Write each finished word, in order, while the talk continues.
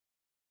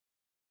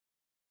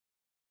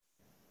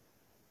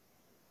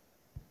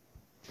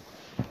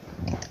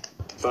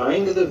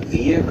Find the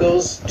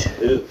vehicles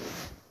too.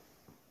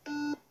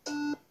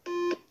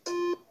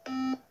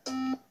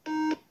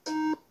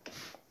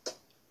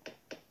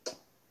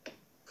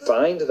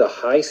 Find the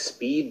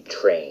high-speed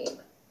train.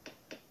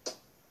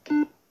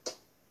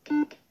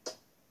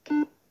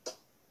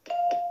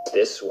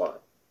 This one.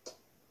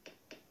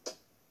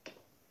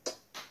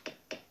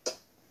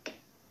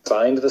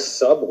 Find the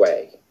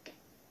subway.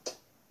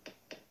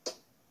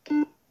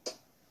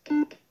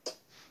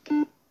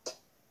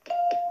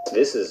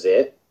 This is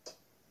it.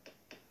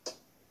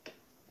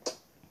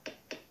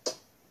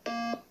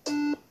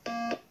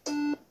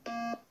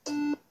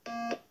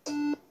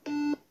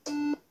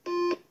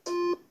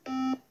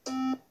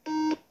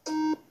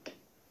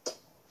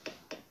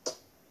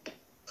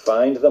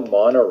 Find the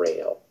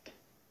monorail.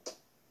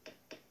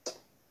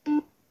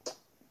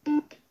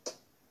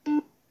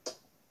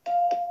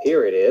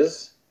 Here it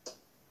is.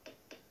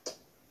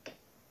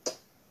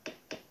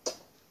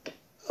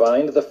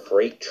 Find the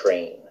freight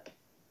train.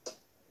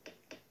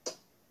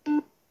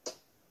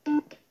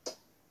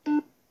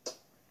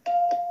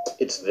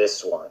 It's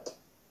this one.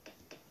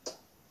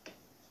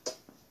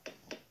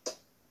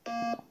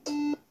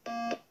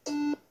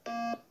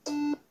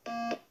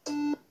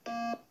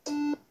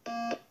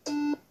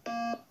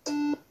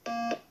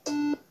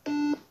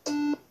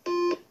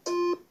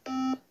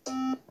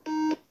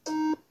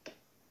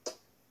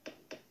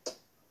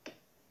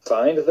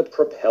 Find the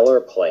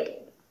propeller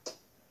plane.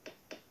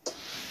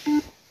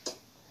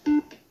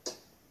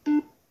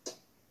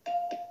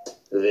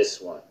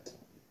 This one.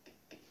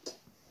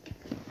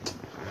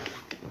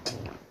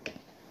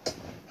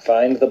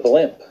 Find the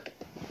blimp.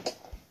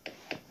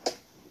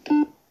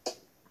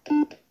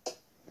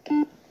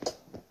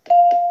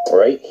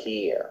 Right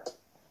here.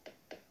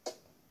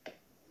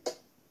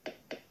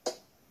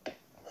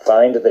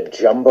 Find the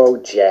jumbo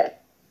jet.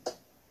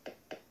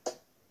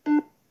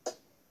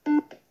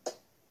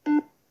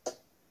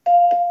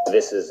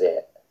 This is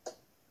it.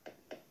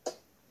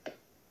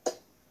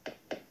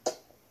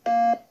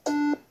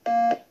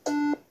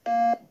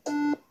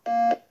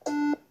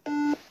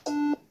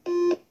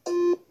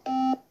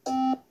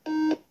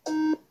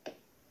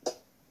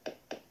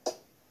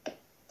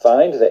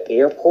 Find the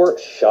airport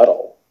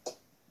shuttle.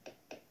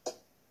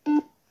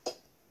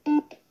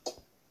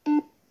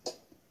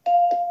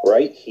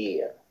 Right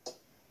here.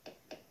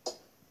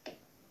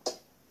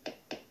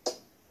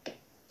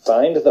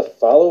 Find the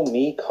follow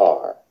me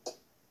car.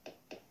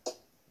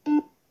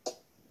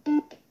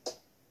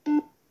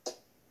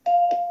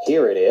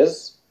 Here it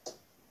is.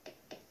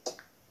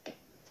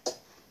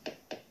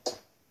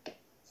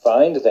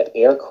 Find the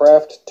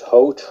aircraft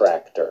tow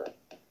tractor.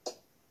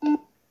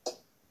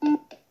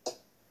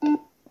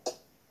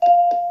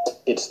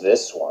 It's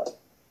this one.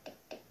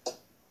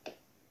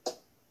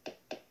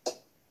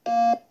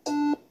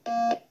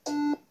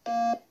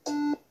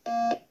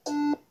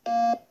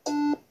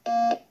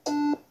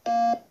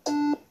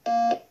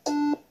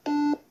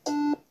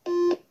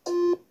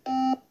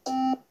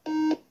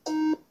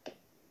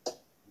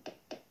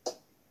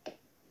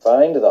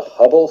 Find the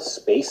Hubble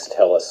Space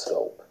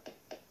Telescope.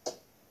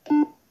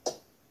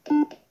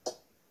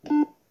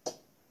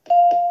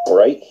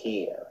 Right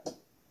here.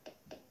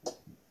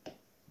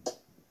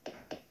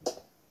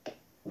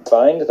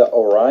 Find the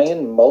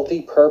Orion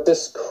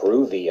Multi-Purpose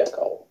Crew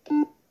Vehicle.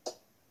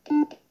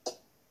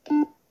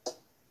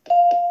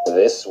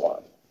 This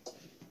one.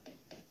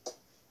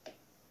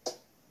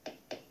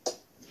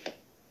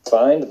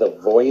 Find the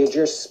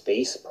Voyager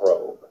Space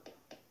Probe.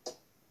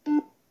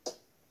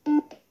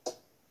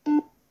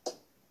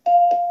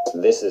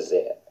 This is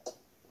it.